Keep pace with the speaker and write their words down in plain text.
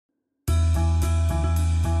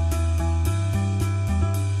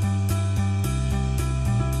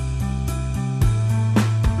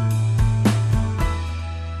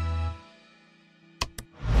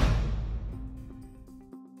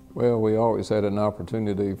Well, we always had an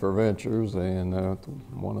opportunity for ventures, and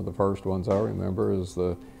one of the first ones I remember is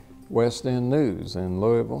the West End News in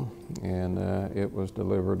Louisville, and it was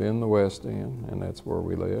delivered in the West End, and that's where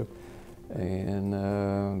we live. And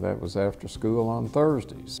that was after school on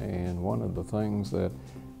Thursdays. And one of the things that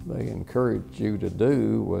they encouraged you to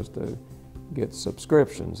do was to get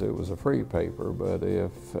subscriptions. It was a free paper, but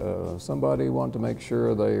if somebody wanted to make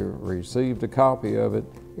sure they received a copy of it,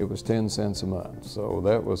 it was 10 cents a month. So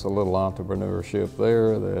that was a little entrepreneurship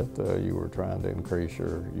there, that you were trying to increase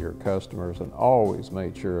your customers and always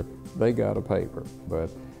made sure they got a paper. But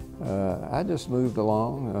I just moved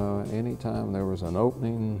along. Anytime there was an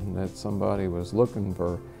opening that somebody was looking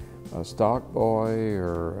for a stock boy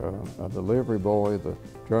or a delivery boy, the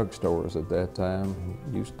drugstores at that time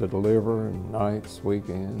used to deliver nights,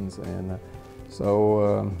 weekends, and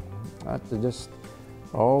so I just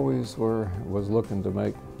always was looking to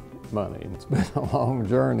make money. It's been a long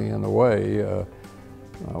journey in a way.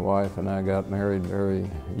 My wife and I got married very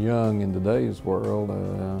young in today's world.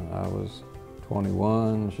 I was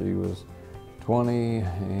 21, she was 20,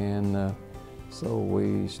 and so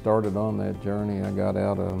we started on that journey. I got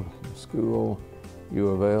out of school, U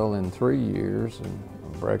of L, in 3 years, and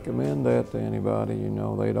I recommend that to anybody. You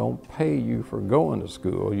know, they don't pay you for going to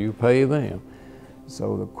school, you pay them.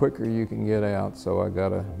 So the quicker you can get out, so I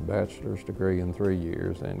got a bachelor's degree in 3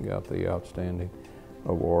 years and got the outstanding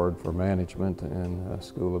award for management in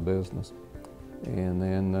School of Business. And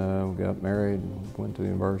then we got married, went to the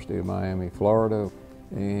University of Miami, Florida,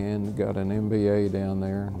 and got an MBA down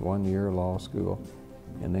there, 1 year law school,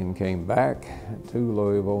 and then came back to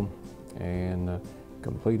Louisville and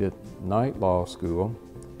completed night law school.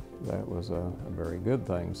 That was a very good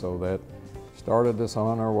thing. So that started us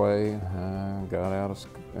on our way. Got out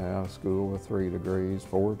of school with 3 degrees,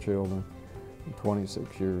 4 children,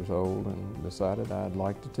 26 years old, and decided I'd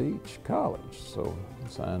like to teach college. So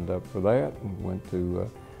signed up for that and went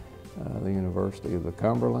to the University of the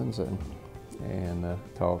Cumberlands and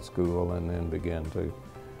taught school, and then began to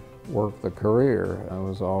work the career. I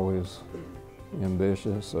was always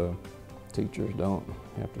ambitious. Teachers don't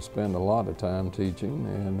have to spend a lot of time teaching,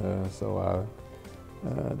 and so I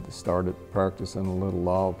started practicing a little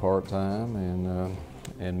law part-time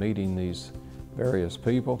and meeting these various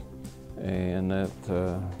people, and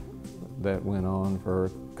that went on for a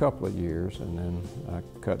couple of years, and then I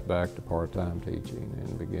cut back to part-time teaching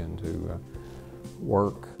and began to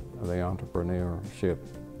work the entrepreneurship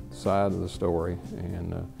side of the story,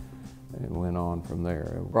 and went on from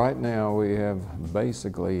there. Right now we have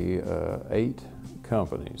basically 8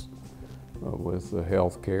 companies with the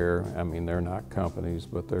healthcare. I mean, they're not companies,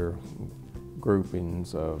 but they're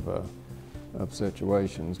groupings of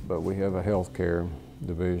situations. But we have a healthcare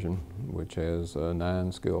division, which has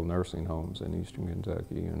 9 skilled nursing homes in Eastern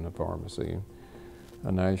Kentucky and a pharmacy.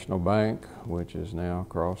 A national bank, which has now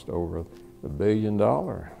crossed over the $1 billion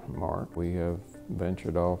mark. We have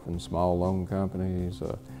ventured off in small loan companies,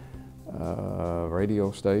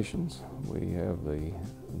 radio stations. We have the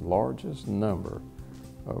largest number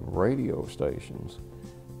of radio stations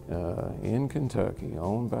in Kentucky,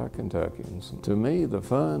 owned by Kentuckians. To me, the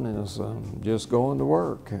fun is just going to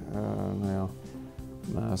work. Now,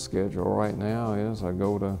 my schedule right now is I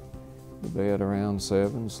go to bed around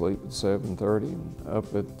 7, sleep at 7:30,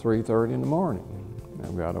 up at 3:30 in the morning.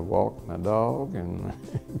 I've got to walk my dog and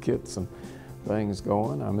get some things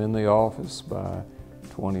going. I'm in the office by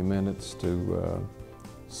 20 minutes to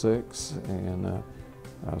 6, and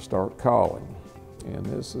I start calling. And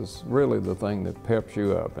this is really the thing that peps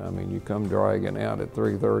you up. I mean, you come dragging out at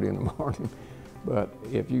 3:30 in the morning, but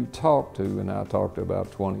if you talk to, and I talk to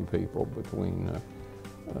about 20 people between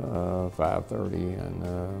 5:30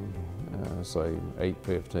 and say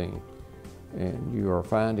 8:15, and you are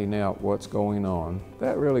finding out what's going on,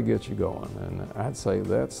 that really gets you going. And I'd say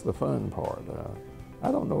that's the fun part.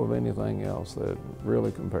 I don't know of anything else that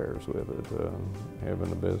really compares with it,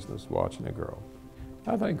 having a business, watching it grow.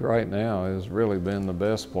 I think right now has really been the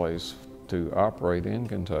best place to operate in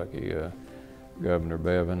Kentucky. Governor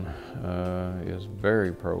Bevin is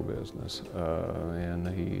very pro-business, and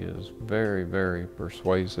he is very, very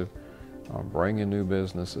persuasive on bringing new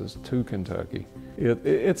businesses to Kentucky.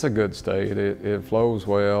 It's a good state. It flows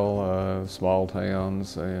well, small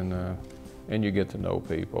towns, and you get to know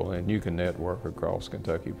people, and you can network across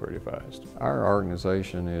Kentucky pretty fast. Our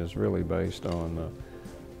organization is really based on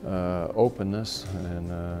openness,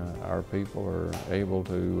 and our people are able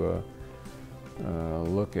to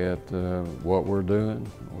look at what we're doing.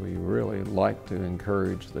 We really like to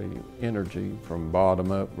encourage the energy from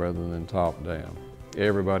bottom up rather than top down.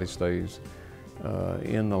 Everybody stays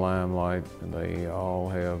in the limelight. They all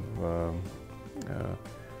have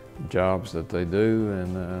jobs that they do,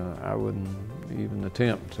 and I wouldn't even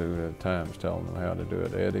attempt to at times tell them how to do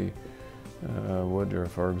it. Eddie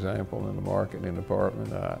Woodruff, for example, in the marketing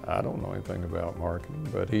department, I don't know anything about marketing,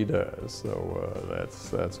 but he does. So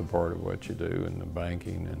that's a part of what you do in the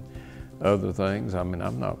banking and other things. I mean,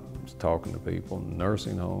 I'm not talking to people in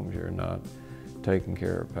nursing homes. You're not taking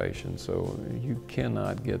care of patients, so you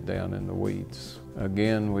cannot get down in the weeds.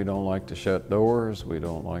 Again, we don't like to shut doors. We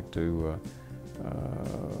don't like to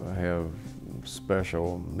have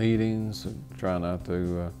special meetings. Try not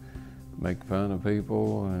to make fun of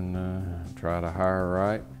people, and try to hire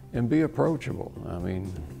right and be approachable. I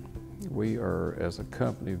mean, we are, as a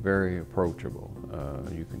company, very approachable.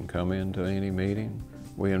 You can come into any meeting.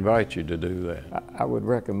 We invite you to do that. I would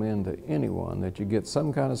recommend to anyone that you get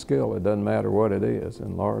some kind of skill. It doesn't matter what it is,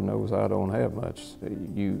 and Lord knows I don't have much.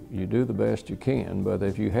 You do the best you can, but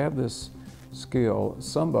if you have this skill,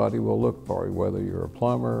 somebody will look for you, whether you're a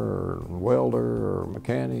plumber or welder or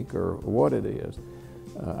mechanic or what it is,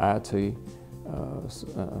 IT,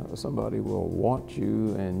 somebody will want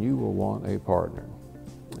you and you will want a partner.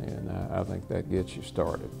 And I think that gets you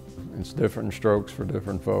started. It's different strokes for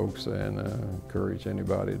different folks, and encourage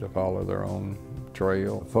anybody to follow their own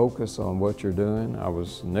trail. Focus on what you're doing. I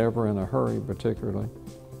was never in a hurry particularly,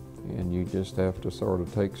 and you just have to sort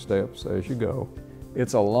of take steps as you go.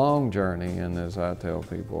 It's a long journey, and as I tell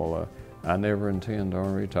people, I never intend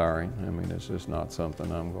on retiring. I mean, it's just not something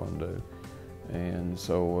I'm going to do. And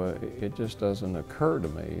so it just doesn't occur to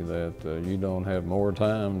me that you don't have more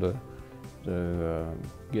time to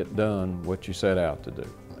get done what you set out to do.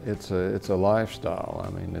 It's a lifestyle. I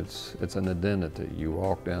mean, it's an identity. You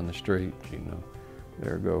walk down the street, you know,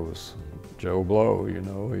 there goes Joe Blow, you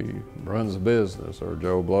know, he runs a business, or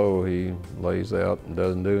Joe Blow, he lays out and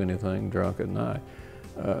doesn't do anything drunk at night.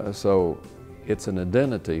 So it's an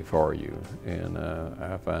identity for you, and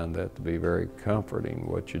I find that to be very comforting,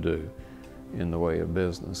 what you do in the way of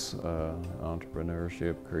business,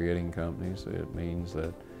 entrepreneurship, creating companies. It means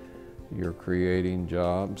that you're creating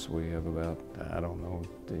jobs. We have about, I don't know,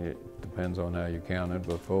 it depends on how you count it,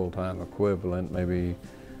 but full-time equivalent, maybe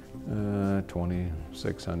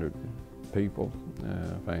 2,600 people,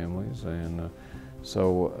 families, and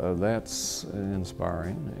so that's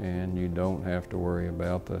inspiring, and you don't have to worry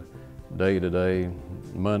about the day-to-day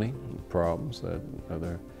money problems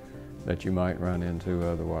that you might run into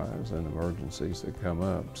otherwise, and emergencies that come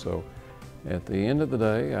up. So at the end of the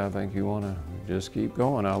day, I think you want to just keep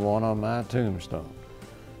going. I want on my tombstone,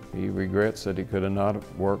 he regrets that he could have not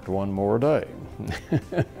worked one more day.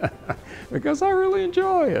 Because I really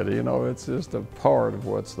enjoy it, you know, it's just a part of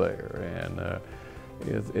what's there, and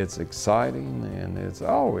it's exciting, and it's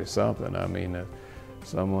always something. I mean,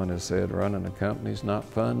 someone has said running a company's not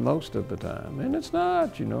fun most of the time, and it's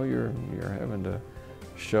not. You know, you're having to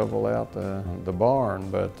shovel out the barn,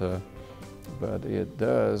 but it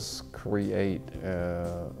does create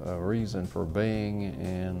a reason for being,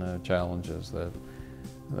 and challenges that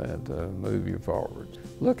move you forward.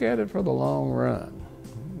 Look at it for the long run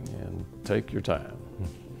and take your time.